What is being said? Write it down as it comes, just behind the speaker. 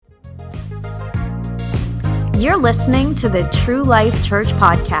You're listening to the True Life Church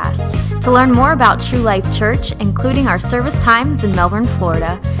podcast. To learn more about True Life Church, including our service times in Melbourne,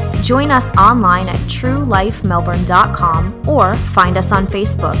 Florida, join us online at truelifemelbourne.com or find us on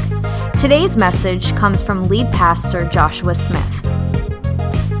Facebook. Today's message comes from lead pastor Joshua Smith.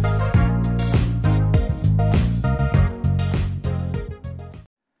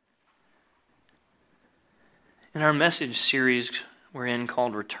 In our message series we're in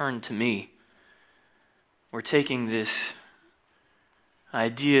called Return to Me, we're taking this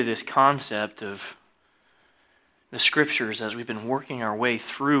idea, this concept of the scriptures as we've been working our way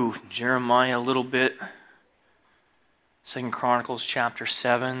through Jeremiah a little bit, 2 Chronicles chapter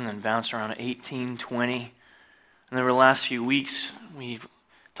 7, and bounced around 18, 20. And over the last few weeks, we've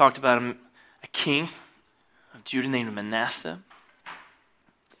talked about a king of Judah named Manasseh,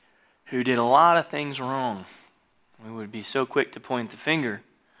 who did a lot of things wrong. We would be so quick to point the finger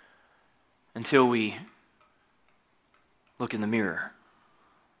until we look in the mirror.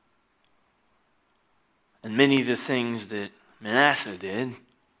 And many of the things that Manasseh did,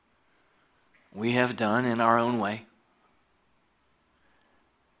 we have done in our own way.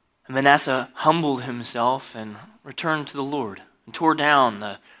 And Manasseh humbled himself and returned to the Lord and tore down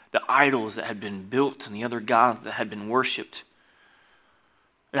the idols that had been built and the other gods that had been worshipped.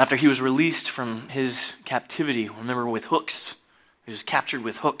 And after he was released from his captivity, remember with hooks, he was captured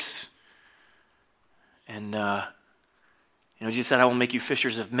with hooks. And, Jesus said, I will make you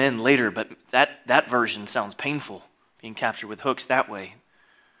fishers of men later, but that version sounds painful, being captured with hooks that way.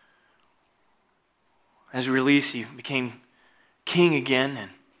 As released, he became king again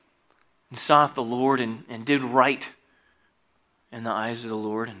and sought the Lord and did right in the eyes of the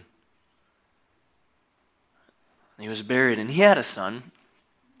Lord. And he was buried, and he had a son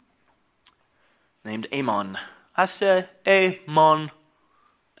named Amon. I said, Amon.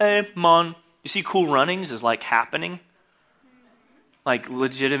 Amon. You see Cool Runnings is like happening? Like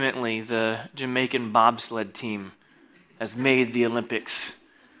legitimately the Jamaican bobsled team has made the Olympics.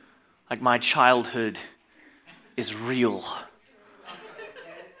 Like my childhood is real.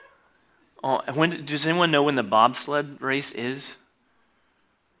 Does anyone know when the bobsled race is?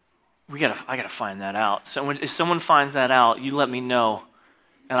 I gotta find that out. So if someone finds that out, you let me know.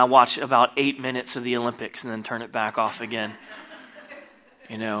 And I'll watch about 8 minutes of the Olympics and then turn it back off again.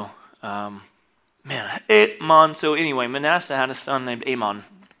 Amon. So anyway, Manasseh had a son named Amon.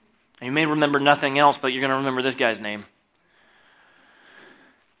 And you may remember nothing else, but you're going to remember this guy's name.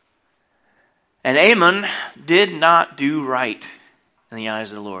 And Amon did not do right in the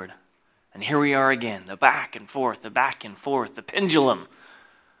eyes of the Lord. And here we are again, the back and forth, the pendulum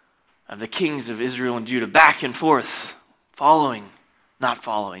of the kings of Israel and Judah, back and forth, following, not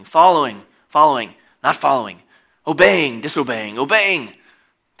following, following, not following, obeying, disobeying,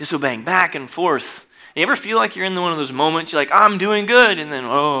 back and forth. You ever feel like you're in one of those moments, you're like, I'm doing good, and then,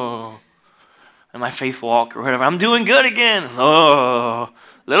 in my faith walk or whatever, I'm doing good again, a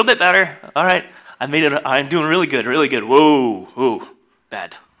little bit better, all right, I'm doing really good, whoa,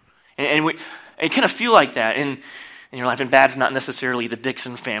 bad. And we kind of feel like that in your life, and bad's not necessarily the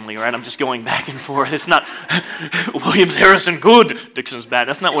Dixon family, right? I'm just going back and forth. It's not Williams, Harrison, good, Dixon's bad.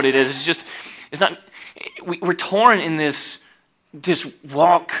 That's not what it is. It's not, we're torn in this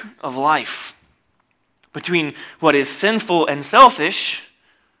walk of life between what is sinful and selfish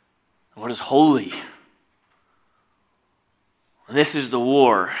and what is holy. This is the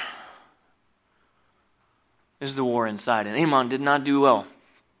war. This is the war inside. And Amon did not do well.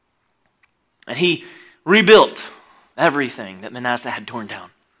 And he rebuilt everything that Manasseh had torn down.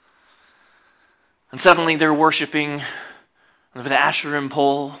 And suddenly they're worshiping the Asherim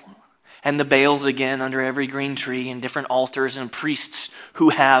pole and the Baals again under every green tree, and different altars and priests who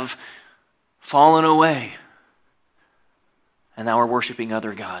have fallen away and now are worshiping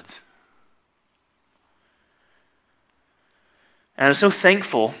other gods. And I'm so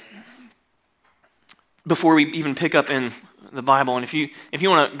thankful, before we even pick up in the Bible, and if you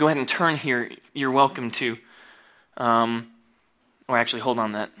want to go ahead and turn here, you're welcome to. Or actually, hold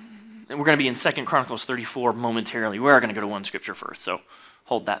on that. We're going to be in 2 Chronicles 34 momentarily. We are going to go to one scripture first, so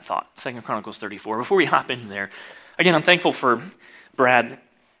hold that thought. 2 Chronicles 34. Before we hop in there, again, I'm thankful for Brad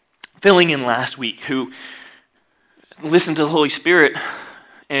filling in last week, who listened to the Holy Spirit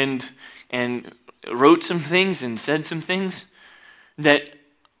and wrote some things and said some things that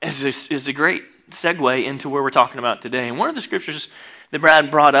is a great segue into where we're talking about today. And one of the scriptures that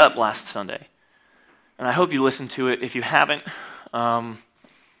Brad brought up last Sunday, and I hope you listened to it. If you haven't,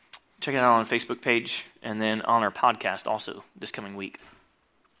 check it out on the Facebook page and then on our podcast also this coming week.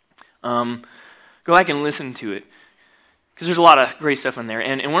 Go back and listen to it, because there's a lot of great stuff in there.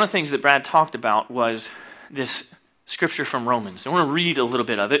 And one of the things that Brad talked about was this scripture from Romans. I want to read a little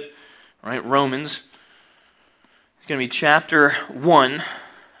bit of it. All right, Romans. It's going to be chapter 1.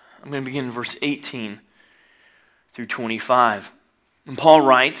 I'm going to begin in verse 18 through 25. And Paul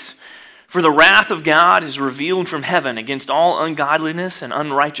writes, "For the wrath of God is revealed from heaven against all ungodliness and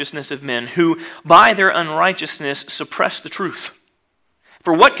unrighteousness of men, who by their unrighteousness suppress the truth.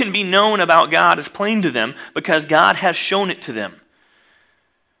 For what can be known about God is plain to them, because God has shown it to them.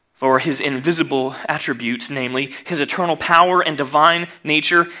 For his invisible attributes, namely his eternal power and divine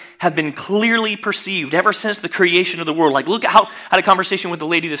nature, have been clearly perceived ever since the creation of the world." Like, look how I had a conversation with a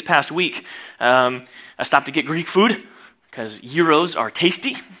lady this past week. I stopped to get Greek food because gyros are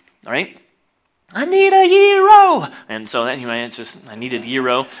tasty, all right? I need a gyro! And so anyway, I needed a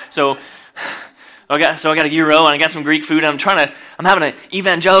gyro. So I got a gyro and I got some Greek food. I'm having an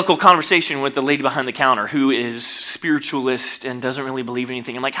evangelical conversation with the lady behind the counter who is spiritualist and doesn't really believe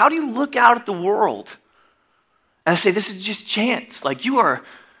anything. I'm like, how do you look out at the world? And I say, this is just chance. Like, you are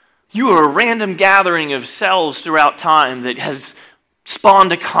a random gathering of cells throughout time that has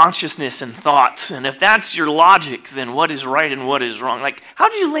spawned a consciousness and thoughts. And if that's your logic, then what is right and what is wrong? Like, how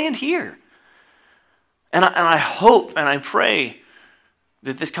did you land here? And I hope and I pray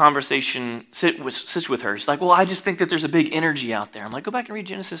that this conversation sits with her. She's like, well, I just think that there's a big energy out there. I'm like, go back and read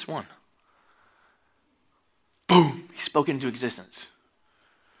Genesis 1. Boom! He spoke into existence.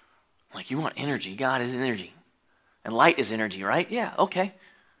 I'm like, you want energy? God is energy. And light is energy, right? Yeah, okay.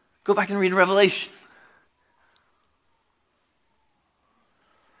 Go back and read Revelation.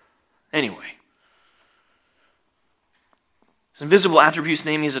 Anyway. His invisible attributes,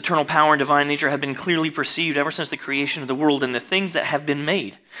 namely his eternal power and divine nature, have been clearly perceived ever since the creation of the world and the things that have been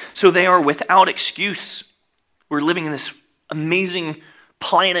made. So they are without excuse. We're living in this amazing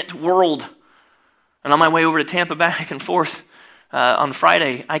planet world. And on my way over to Tampa back and forth on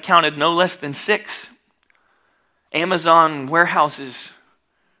Friday, I counted no less than 6 Amazon warehouses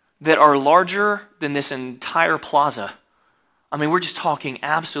that are larger than this entire plaza. I mean, we're just talking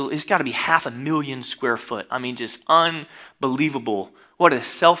absolutely, it's got to be 500,000 square foot. I mean, just unbelievable. What a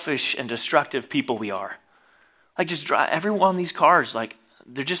selfish and destructive people we are. Like, just drive, every one of these cars, like,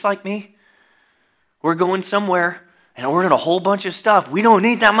 they're just like me. We're going somewhere and ordering a whole bunch of stuff. We don't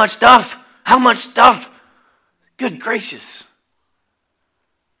need that much stuff. How much stuff? Good gracious.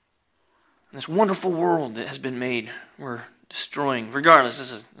 And this wonderful world that has been made, we're destroying. Regardless,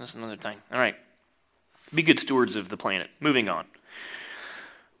 this is another thing. All right. Be good stewards of the planet. Moving on.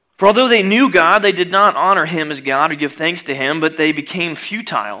 For although they knew God, they did not honor him as God or give thanks to him, but they became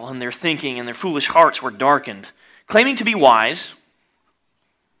futile in their thinking, and their foolish hearts were darkened. Claiming to be wise,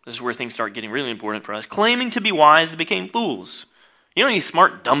 this is where things start getting really important for us. Claiming to be wise, they became fools. You know any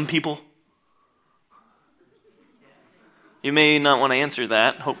smart, dumb people? You may not want to answer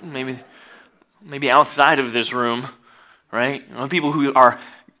that. Maybe outside of this room, right? You know, people who are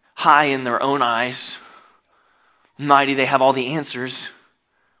high in their own eyes. Mighty, they have all the answers.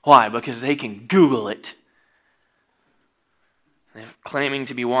 Why? Because they can Google it. Claiming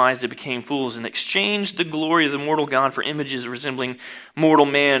to be wise, they became fools and exchanged the glory of the mortal God for images resembling mortal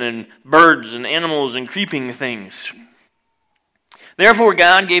man and birds and animals and creeping things. Therefore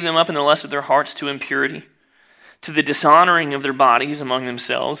God gave them up in the lust of their hearts to impurity, to the dishonoring of their bodies among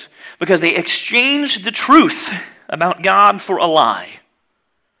themselves, because they exchanged the truth about God for a lie,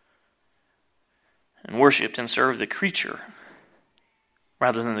 and worshipped and served the creature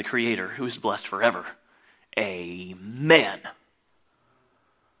rather than the Creator, who is blessed forever. Amen.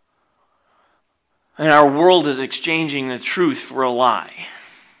 And our world is exchanging the truth for a lie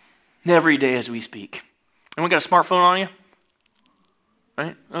every day as we speak. And we got a smartphone on you?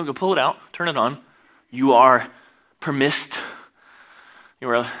 Right? Oh, go pull it out, turn it on. You are permissed. You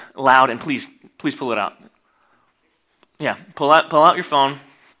are allowed, and please pull it out. Yeah, pull out your phone.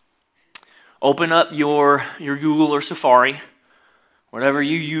 Open up your Google or Safari, whatever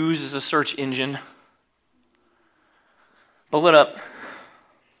you use as a search engine. Pull it up.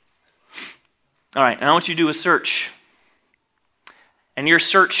 All right, now I want you to do a search. And your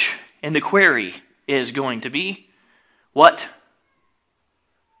search in the query is going to be, what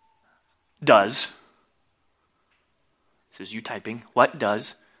does, this is you typing, what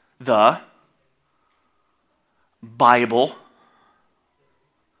does the Bible,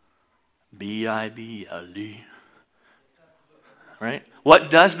 B-I-B-L-E, right? What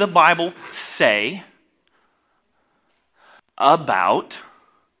does the Bible say about,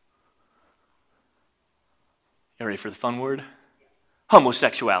 you ready for the fun word?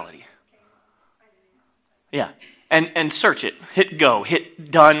 Homosexuality. Yeah, and search it. Hit go,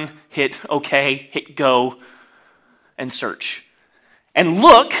 hit done, hit okay, hit go, and search. And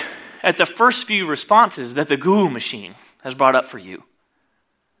look at the first few responses that the Google machine has brought up for you.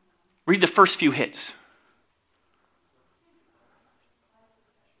 Read the first few hits.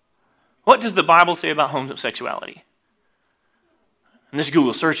 What does the Bible say about homosexuality? And this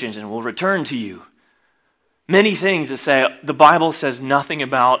Google search engine will return to you many things that say the Bible says nothing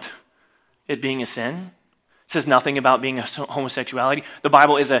about it being a sin. It says nothing about being a homosexuality. The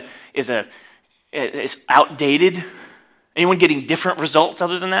Bible is outdated. Anyone getting different results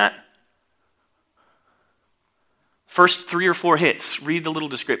other than that? First 3 or 4 hits, read the little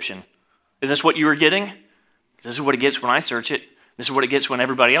description. Is this what you were getting? This is what it gets when I search it. This is what it gets when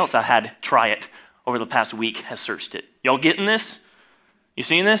everybody else I had try it over the past week has searched it. Y'all getting this? You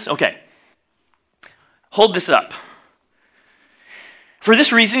seeing this? Okay. Hold this up. For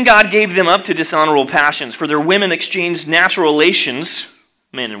this reason, God gave them up to dishonorable passions, for their women exchanged natural relations,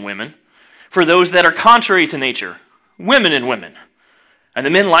 men and women, for those that are contrary to nature, women and women. And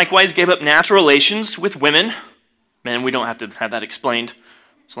the men likewise gave up natural relations with women. Men, we don't have to have that explained.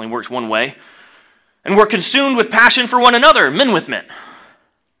 It only works one way. And were consumed with passion for one another, men with men.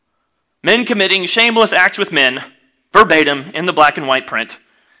 Men committing shameless acts with men, verbatim, in the black and white print,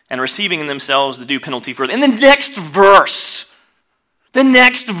 and receiving in themselves the due penalty for it. In the next verse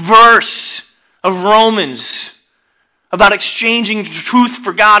of Romans, about exchanging truth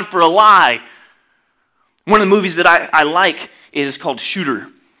for God for a lie. One of the movies that I like is called Shooter,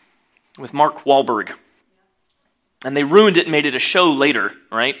 with Mark Wahlberg. And they ruined it and made it a show later,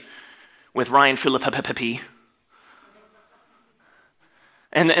 right? With Ryan Phillippe.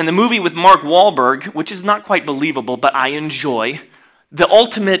 And the movie with Mark Wahlberg, which is not quite believable, but I enjoy, the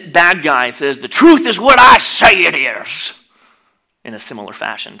ultimate bad guy says, the truth is what I say it is, in a similar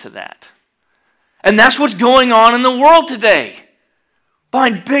fashion to that. And that's what's going on in the world today.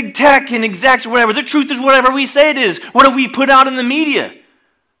 Behind big tech and execs or whatever, the truth is whatever we say it is. What have we put out in the media?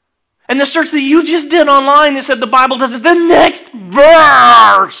 And the search that you just did online that said the Bible does it, the next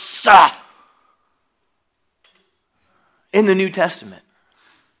verse in the New Testament.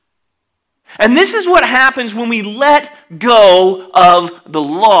 And this is what happens when we let go of the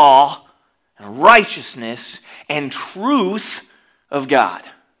law and righteousness and truth of God.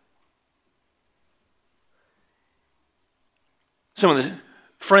 Some of the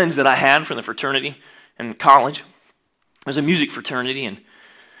friends that I had from the fraternity in college, was a music fraternity, and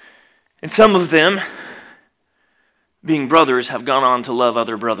some of them, being brothers, have gone on to love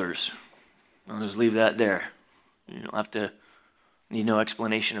other brothers. I'll just leave that there. You don't have to need no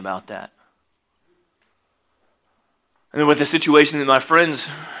explanation about that. And with the situation that my friends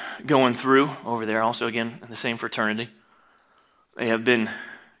going through over there, also again in the same fraternity, they have been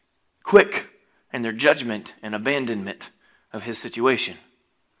quick in their judgment and abandonment of his situation.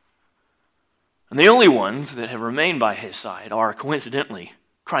 And the only ones that have remained by his side are, coincidentally,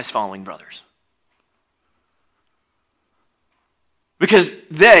 Christ-following brothers. Because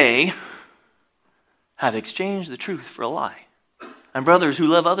they have exchanged the truth for a lie. And brothers who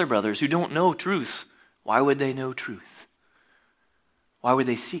love other brothers who don't know truth, why would they know truth? Why would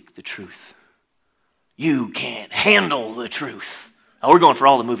they seek the truth? You can't handle the truth. Now, we're going for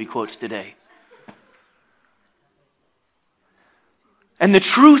all the movie quotes today. And the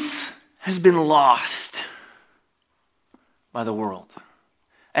truth has been lost by the world.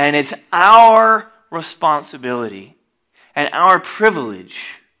 And it's our responsibility and our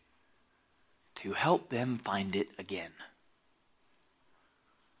privilege to help them find it again.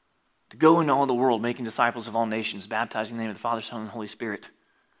 To go into all the world, making disciples of all nations, baptizing in the name of the Father, Son, and Holy Spirit.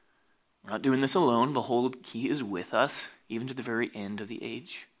 We're not doing this alone. Behold, He is with us, even to the very end of the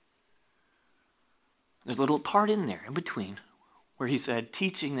age. There's a little part in there, in between, where He said,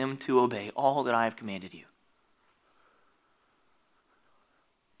 teaching them to obey all that I have commanded you.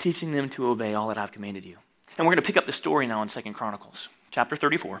 Teaching them to obey all that I've commanded you. And we're going to pick up the story now in 2 Chronicles, chapter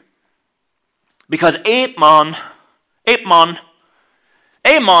 34. Because Amon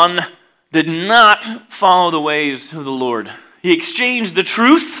did not follow the ways of the Lord. He exchanged the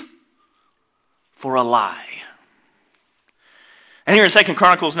truth for a lie. And here in 2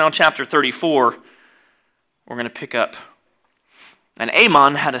 Chronicles, now chapter 34, we're going to pick up. And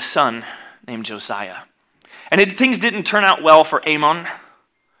Amon had a son named Josiah. And things didn't turn out well for Amon.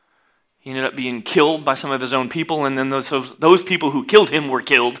 He ended up being killed by some of his own people, and then those people who killed him were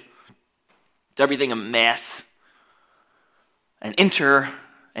killed. It's everything a mess. And enter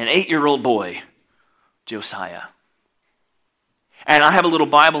an 8-year-old boy, Josiah. And I have a little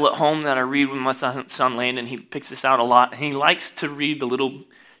Bible at home that I read with my son Landon. He picks this out a lot. And he likes to read the little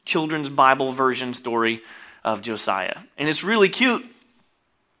children's Bible version story of Josiah. And it's really cute.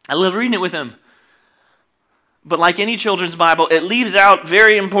 I love reading it with him. But like any children's Bible, it leaves out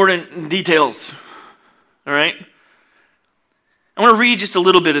very important details. All right? I want to read just a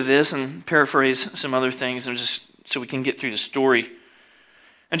little bit of this and paraphrase some other things and just so we can get through the story.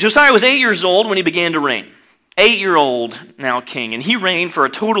 And Josiah was 8 years old when he began to reign. 8-year-old now king. And he reigned for a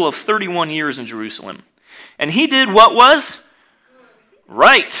total of 31 years in Jerusalem. And he did what was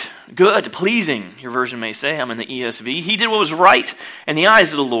right, good, pleasing, your version may say. I'm in the ESV. He did what was right in the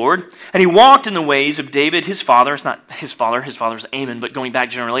eyes of the Lord. And he walked in the ways of David, his father. It's not his father's Amon, but going back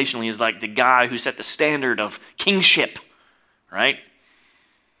generationally is like the guy who set the standard of kingship, right?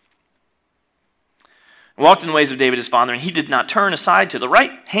 Walked in the ways of David his father, and he did not turn aside to the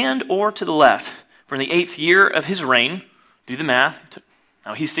right hand or to the left. For in the 8th year of his reign, do the math,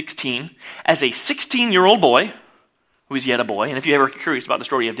 now he's 16, as a 16-year-old boy, who is yet a boy, and if you're ever curious about the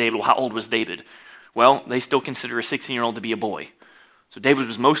story of David, well, how old was David? Well, they still consider a 16-year-old to be a boy. So David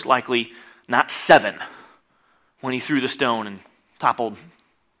was most likely not 7 when he threw the stone and toppled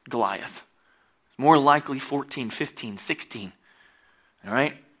Goliath. More likely 14, 15, 16. All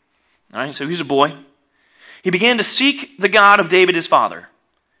right, so he's a boy. He began to seek the God of David his father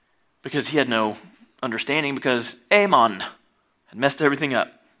because he had no understanding because Amon had messed everything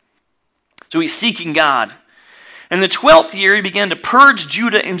up. So he's seeking God. In the 12th year, he began to purge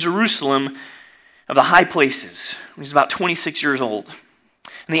Judah and Jerusalem of the high places. He was about 26 years old.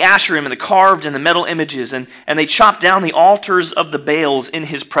 And the Asherim and the carved and the metal images, and they chopped down the altars of the Baals in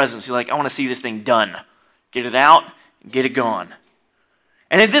his presence. He's like, I want to see this thing done. Get it out, get it gone.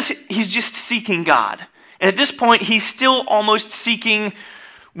 And at this, he's just seeking God. And at this point, he's still almost seeking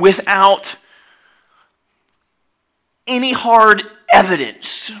without any hard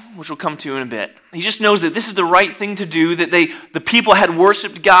evidence, which we'll come to in a bit. He just knows that this is the right thing to do, that the people had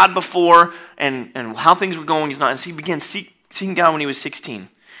worshipped God before, and how things were going is not. And so he began seeking God when he was 16. It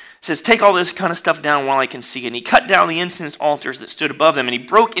says, take all this kind of stuff down while I can see. And he cut down the incense altars that stood above them, and he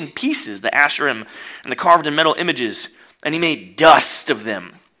broke in pieces the Asherim and the carved and metal images, and he made dust of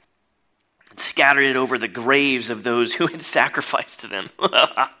them. Scattered it over the graves of those who had sacrificed to them.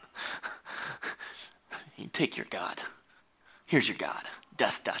 You take your God. Here's your God.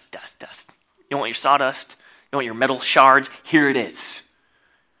 Dust, dust, dust, dust. You want your sawdust? You want your metal shards? Here it is.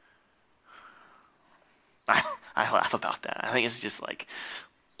 I laugh about that. I think it's just like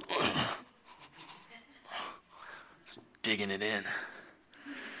digging it in.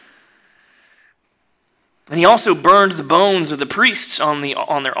 And he also burned the bones of the priests on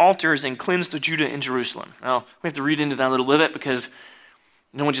their altars and cleansed the Judah and Jerusalem. Now, we have to read into that a little bit because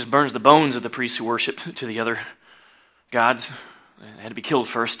no one just burns the bones of the priests who worshiped to the other gods. They had to be killed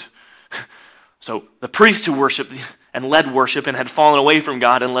first. So the priests who worshiped and led worship and had fallen away from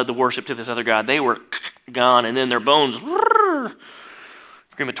God and led the worship to this other god, they were gone, and then their bones,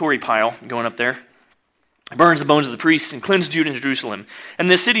 crematory pile going up there. Burns the bones of the priests and cleansed Judah and Jerusalem. And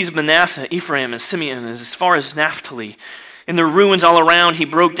the cities of Manasseh, Ephraim, and Simeon, as far as Naphtali. In the ruins all around, he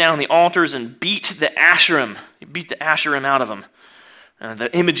broke down the altars and beat the Asherim. He beat the Asherim out of them. The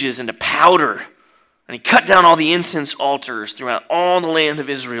images into powder. And he cut down all the incense altars throughout all the land of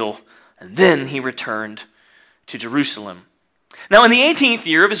Israel. And then he returned to Jerusalem. Now in the 18th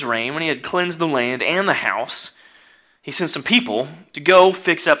year of his reign, when he had cleansed the land and the house, he sent some people to go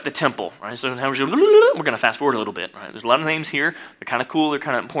fix up the temple. Right? So we're going to fast forward a little bit. Right? There's a lot of names here. They're kind of cool. They're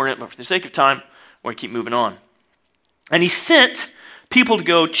kind of important. But for the sake of time, we're going to keep moving on. And he sent people to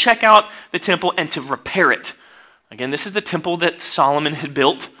go check out the temple and to repair it. Again, this is the temple that Solomon had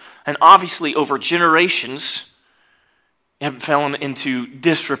built. And obviously, over generations, it had fallen into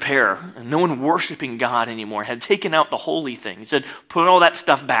disrepair. And no one worshiping God anymore. Had taken out the holy thing. He said, put all that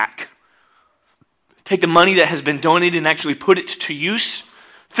stuff back. Take the money that has been donated and actually put it to use.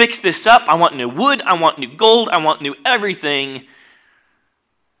 Fix this up. I want new wood. I want new gold. I want new everything.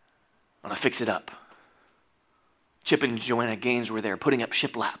 I want to fix it up. Chip and Joanna Gaines were there putting up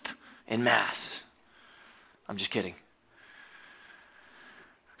shiplap en masse. I'm just kidding.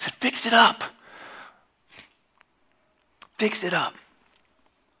 I said, fix it up. Fix it up.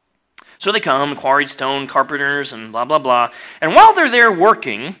 So they come, quarried stone, carpenters, and blah, blah, blah. And while they're there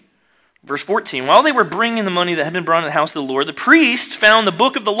working, verse 14, while they were bringing the money that had been brought in the house of the Lord, the priest found the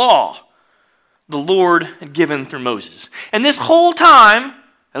book of the law the Lord had given through Moses. And this whole time,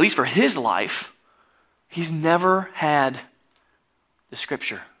 at least for his life, he's never had the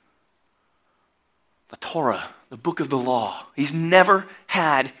scripture, the Torah, the book of the law. He's never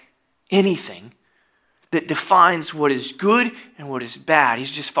had anything that defines what is good and what is bad.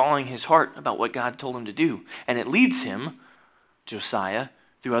 He's just following his heart about what God told him to do. And it leads him, Josiah,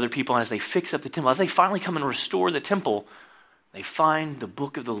 through other people as they fix up the temple. As they finally come and restore the temple, they find the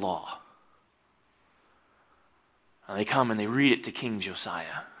book of the law. And they come and they read it to King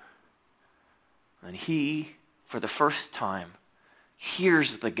Josiah. And he, for the first time,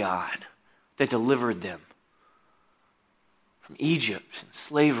 hears the God that delivered them from Egypt and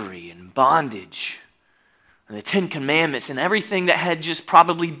slavery and bondage and the Ten Commandments and everything that had just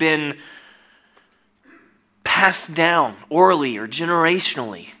probably been passed down orally or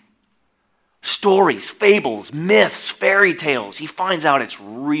generationally. Stories, fables, myths, fairy tales. He finds out it's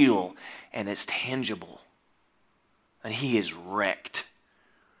real and it's tangible. And he is wrecked.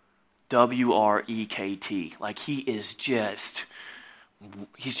 W-R-E-K-T. Like he's just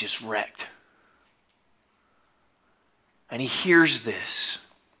wrecked. And he hears this.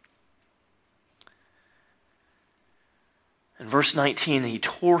 In verse 19, he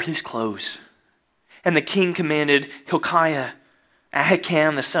tore his clothes. And the king commanded Hilkiah,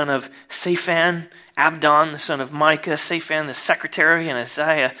 Ahikam, the son of Shaphan, Abdon, the son of Micah, Shaphan, the secretary, and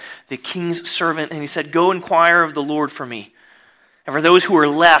Isaiah, the king's servant. And he said, go inquire of the Lord for me. And for those who are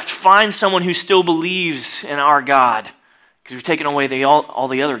left, find someone who still believes in our God. Because we've taken away all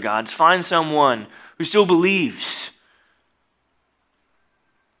the other gods. Find someone who still believes.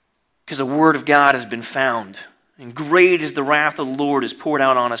 Because the word of God has been found. And great is the wrath of the Lord is poured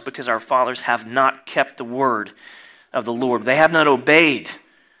out on us because our fathers have not kept the word of the Lord. They have not obeyed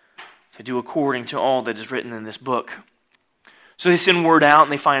to do according to all that is written in this book. So they send word out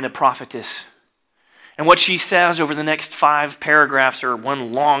and they find a prophetess. And what she says over the next 5 paragraphs, or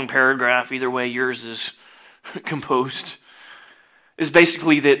one long paragraph, either way yours is composed, is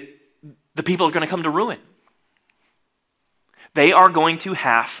basically that the people are going to come to ruin. They are going to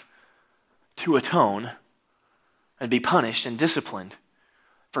have to atone and be punished and disciplined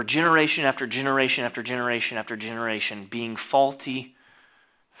for generation after generation after generation after generation being faulty,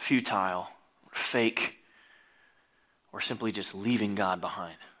 futile, fake, or simply just leaving God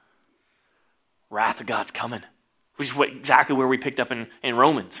behind. Wrath of God's coming, which is exactly where we picked up in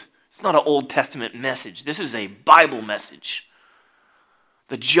Romans. It's not an Old Testament message. This is a Bible message.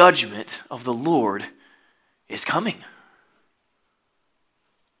 The judgment of the Lord is coming.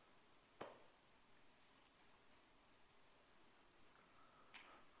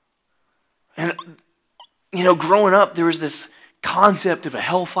 And, growing up, there was this concept of a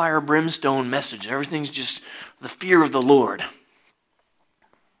hellfire brimstone message. Everything's just the fear of the Lord.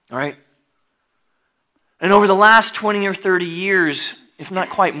 All right? And over the last 20 or 30 years, if not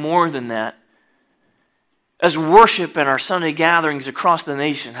quite more than that, as worship and our Sunday gatherings across the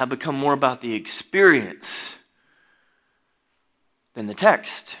nation have become more about the experience than the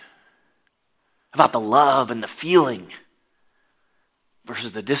text, about the love and the feeling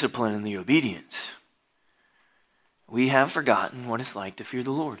versus the discipline and the obedience, we have forgotten what it's like to fear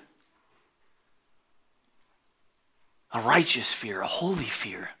the Lord. A righteous fear, a holy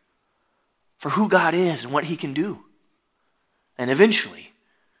fear for who God is and what He can do. And eventually,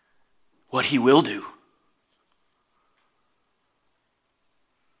 what He will do.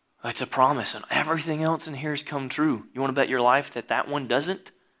 That's a promise, and everything else in here has come true. You want to bet your life that one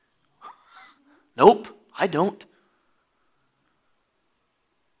doesn't? Nope, I don't.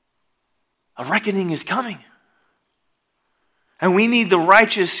 A reckoning is coming. And we need the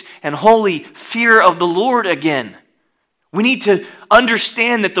righteous and holy fear of the Lord again. We need to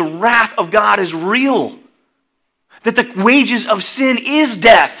understand that the wrath of God is real. That the wages of sin is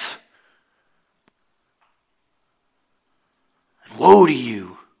death. And woe to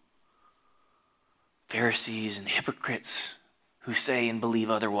you, Pharisees and hypocrites who say and believe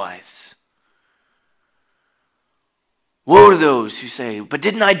otherwise. Woe to those who say, but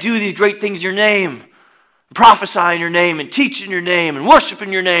didn't I do these great things in your name? Prophesy in your name, and teach in your name, and worship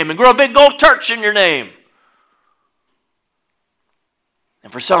in your name, and grow a big old church in your name.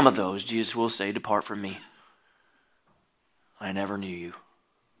 And for some of those, Jesus will say, depart from me. I never knew you.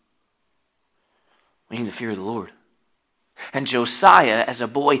 We need the fear of the Lord. And Josiah, as a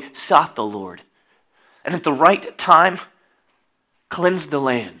boy, sought the Lord. And at the right time, cleansed the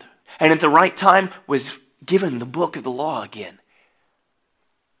land. And at the right time, was given the book of the law again.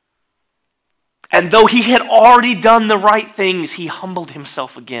 And though he had already done the right things, he humbled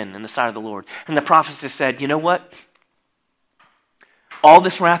himself again in the sight of the Lord. And the prophets said, you know what? All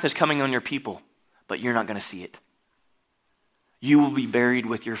this wrath is coming on your people, but you're not going to see it. You will be buried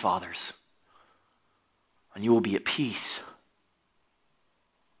with your fathers, and you will be at peace.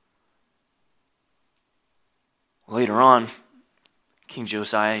 Later on, King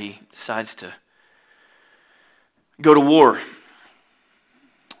Josiah, he decides to go to war.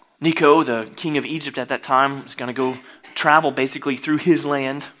 Necho, the king of Egypt at that time, is going to go travel basically through his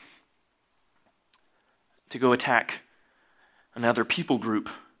land to go attack another people group.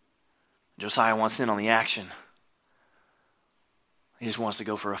 Josiah wants in on the action. He just wants to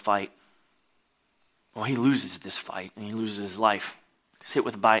go for a fight. Well, he loses this fight, and he loses his life. He's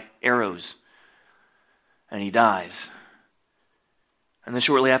hit by arrows, and he dies. And then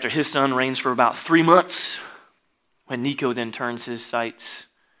shortly after, his son reigns for about 3 months, when Necho then turns his sights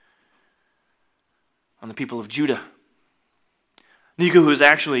on the people of Judah. Necho, who is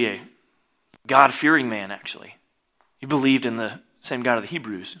actually a God-fearing man, actually. He believed in the same God of the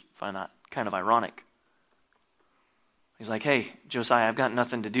Hebrews. I find that kind of ironic. He's like, hey, Josiah, I've got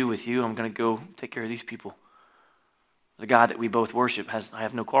nothing to do with you. I'm going to go take care of these people. The God that we both worship, I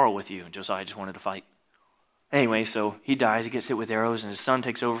have no quarrel with you. And Josiah just wanted to fight. Anyway, so he dies. He gets hit with arrows, and his son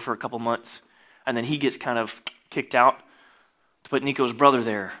takes over for a couple months. And then he gets kind of kicked out to put Necho's brother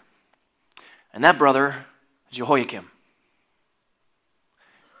there. And that brother is Jehoiakim.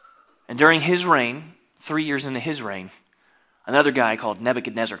 And during his reign, 3 years into his reign, another guy called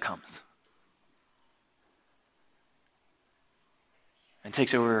Nebuchadnezzar comes and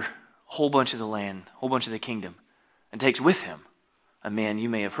takes over a whole bunch of the land, a whole bunch of the kingdom, and takes with him a man you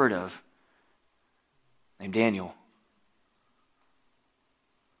may have heard of named Daniel.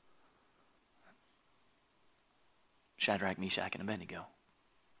 Shadrach, Meshach, and Abednego.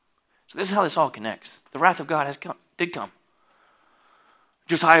 So this is how this all connects. The wrath of God did come.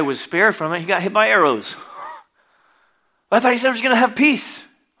 Josiah was spared from it. He got hit by arrows. But I thought he said he was going to have peace.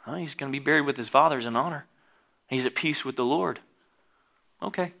 Well, he's going to be buried with his fathers in honor. He's at peace with the Lord.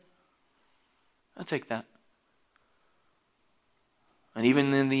 Okay. I'll take that. And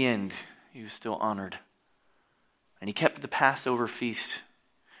even in the end, he was still honored. And he kept the Passover feast.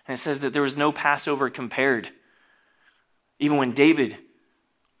 And it says that there was no Passover compared. Even when David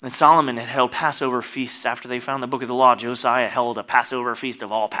and Solomon had held Passover feasts after they found the book of the law, Josiah held a Passover feast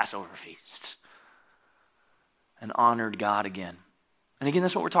of all Passover feasts and honored God again. And again,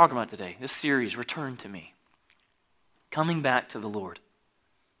 that's what we're talking about today. This series, Return to Me. Coming back to the Lord.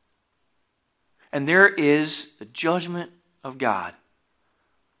 And there is the judgment of God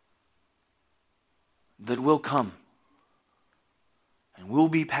that will come and will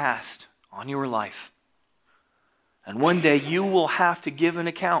be passed on your life. And one day you will have to give an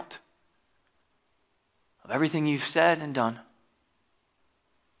account of everything you've said and done,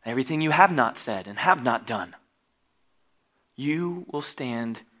 everything you have not said and have not done. You will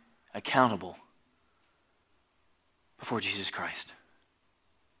stand accountable before Jesus Christ.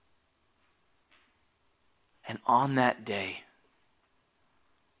 And on that day,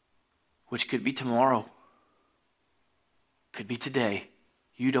 which could be tomorrow, could be today,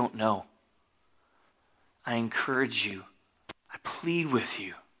 you don't know. I encourage you, I plead with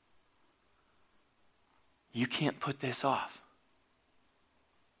you, you can't put this off.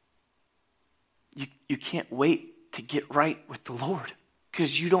 You can't wait to get right with the Lord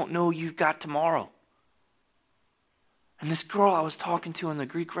because you don't know you've got tomorrow. And this girl I was talking to in the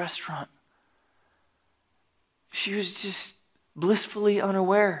Greek restaurant, she was just blissfully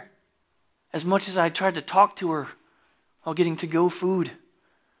unaware. As much as I tried to talk to her while getting to-go food.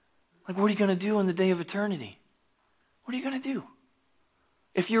 Like, what are you going to do on the day of eternity? What are you going to do?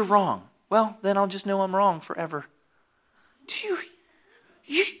 If you're wrong, well, then I'll just know I'm wrong forever.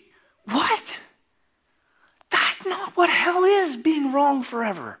 What? That's not what hell is, being wrong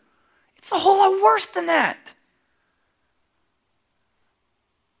forever. It's a whole lot worse than that.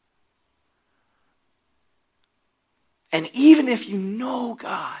 And even if you know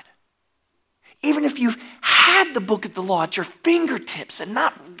God, even if you've had the book of the law at your fingertips and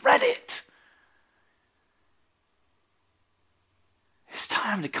not read it, it's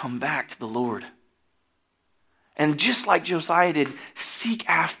time to come back to the Lord. And just like Josiah did, seek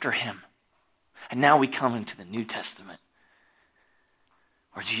after him. And now we come into the New Testament,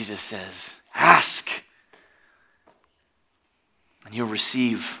 where Jesus says, ask, and you'll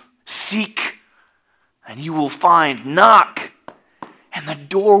receive. Seek, and you will find. Knock, and the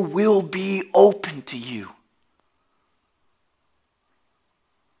door will be open to you.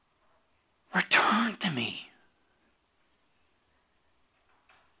 Return to me.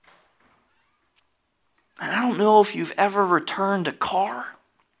 And I don't know if you've ever returned a car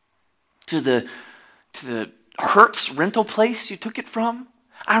to the Hertz rental place you took it from.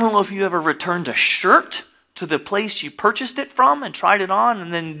 I don't know if you ever returned a shirt to the place you purchased it from and tried it on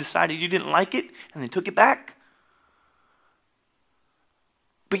and then decided you didn't like it and then took it back.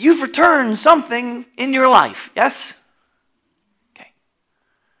 But you've returned something in your life, yes? Okay.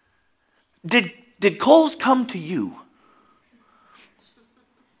 Did Kohl's come to you?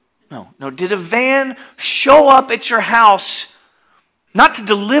 No. Did a van show up at your house, not to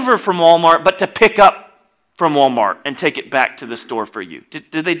deliver from Walmart, but to pick up from Walmart and take it back to the store for you?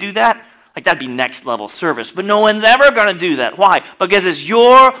 Did they do that? Like that'd be next level service. But no one's ever going to do that. Why? Because it's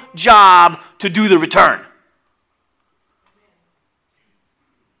your job to do the return.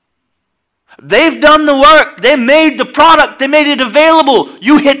 They've done the work. They made the product. They made it available.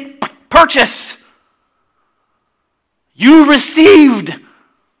 You hit purchase. You received,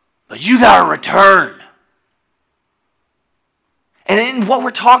 but you got to return. And in what we're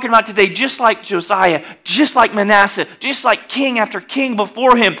talking about today, just like Josiah, just like Manasseh, just like king after king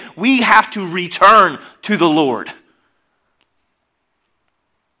before him, we have to return to the Lord.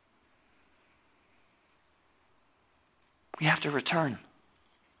 We have to return.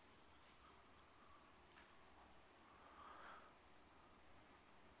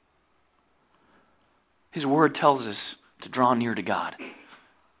 His word tells us to draw near to God.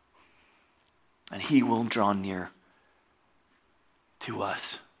 And He will draw near to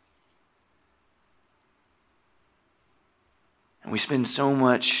us. And we spend so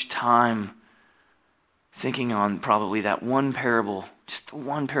much time thinking on probably that one parable, just the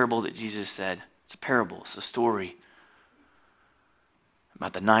one parable that Jesus said. It's a parable, it's a story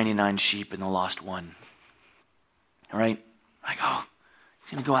about the 99 sheep and the lost one. All right? Like, oh,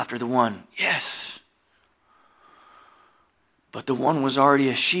 He's going to go after the one. Yes. But the one was already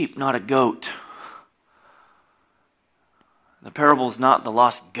a sheep, not a goat. The parable is not the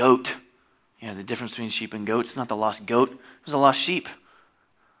lost goat. You know, the difference between sheep and goats. It's not the lost goat. It was a lost sheep.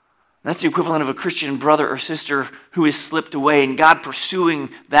 That's the equivalent of a Christian brother or sister who has slipped away and God pursuing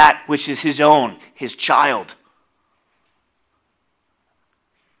that which is his own, his child.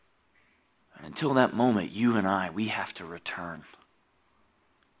 And until that moment, you and I, we have to return.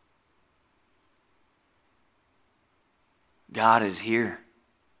 God is here,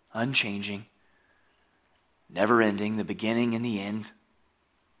 unchanging, never ending, the beginning and the end.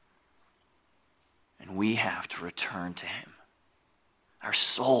 And we have to return to Him. Our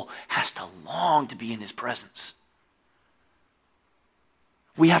soul has to long to be in His presence.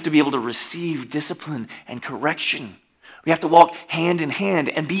 We have to be able to receive discipline and correction. We have to walk hand in hand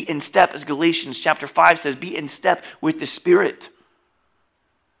and be in step, as Galatians chapter 5 says, be in step with the Spirit.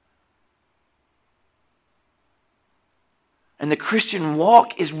 And the Christian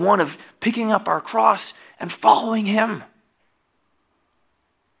walk is one of picking up our cross and following Him.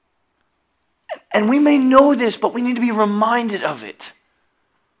 And we may know this, but we need to be reminded of it.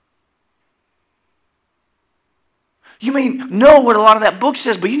 You may know what a lot of that book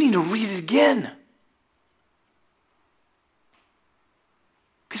says, but you need to read it again.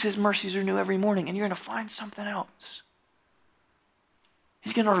 Because His mercies are new every morning, and you're going to find something else.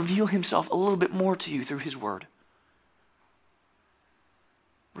 He's going to reveal Himself a little bit more to you through His Word.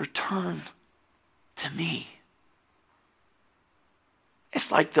 Return to me.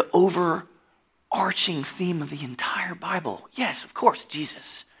 It's like the overarching theme of the entire Bible. Yes, of course,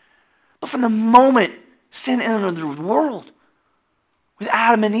 Jesus. But from the moment sin entered the world, with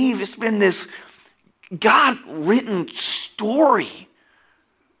Adam and Eve, it's been this God-written story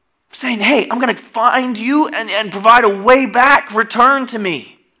saying, hey, I'm going to find you and provide a way back. Return to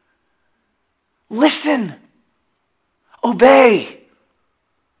me. Listen. Obey.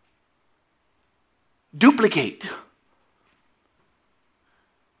 Duplicate.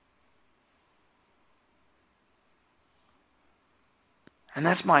 And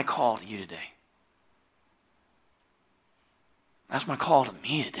that's my call to you today. That's my call to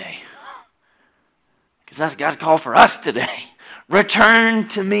me today. Because that's God's call for us today. Return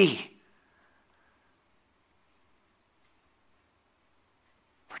to me.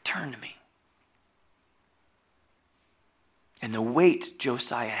 Return to me. And the weight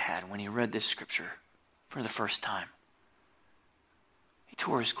Josiah had when he read this scripture for the first time. He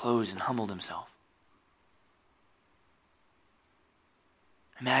tore his clothes and humbled himself.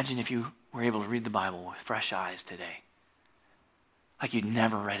 Imagine if you were able to read the Bible with fresh eyes today. Like you'd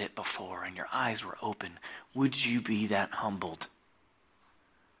never read it before and your eyes were open. Would you be that humbled?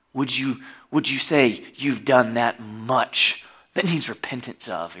 Would you say you've done that much that needs repentance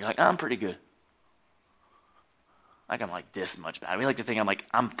of? You're like, I'm pretty good. Like I'm like this much bad. We like to think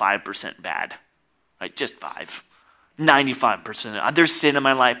I'm 5% bad. Right? Just 5. 95%. There's sin in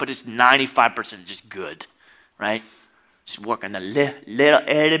my life, but it's 95% just good. Right? Just work on the little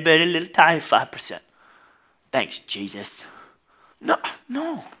tiny 5%. Thanks, Jesus. No.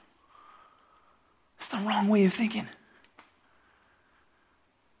 That's the wrong way of thinking.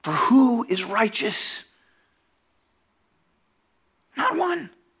 For who is righteous? Not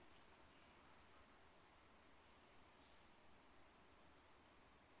one.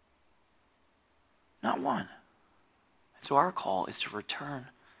 Not one. And so our call is to return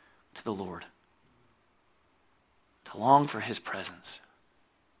to the Lord. To long for His presence.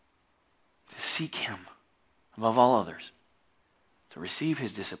 to seek him above all others, to receive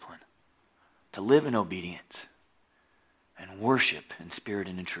his discipline, to live in obedience, and worship in spirit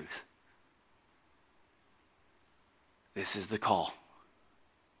and in truth. This is the call.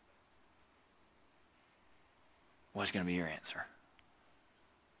 What's going to be your answer?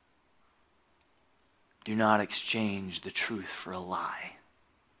 Do not exchange the truth for a lie.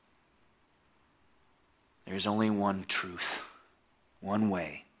 There is only one truth, one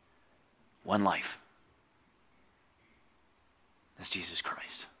way, one life. That's Jesus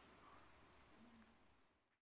Christ.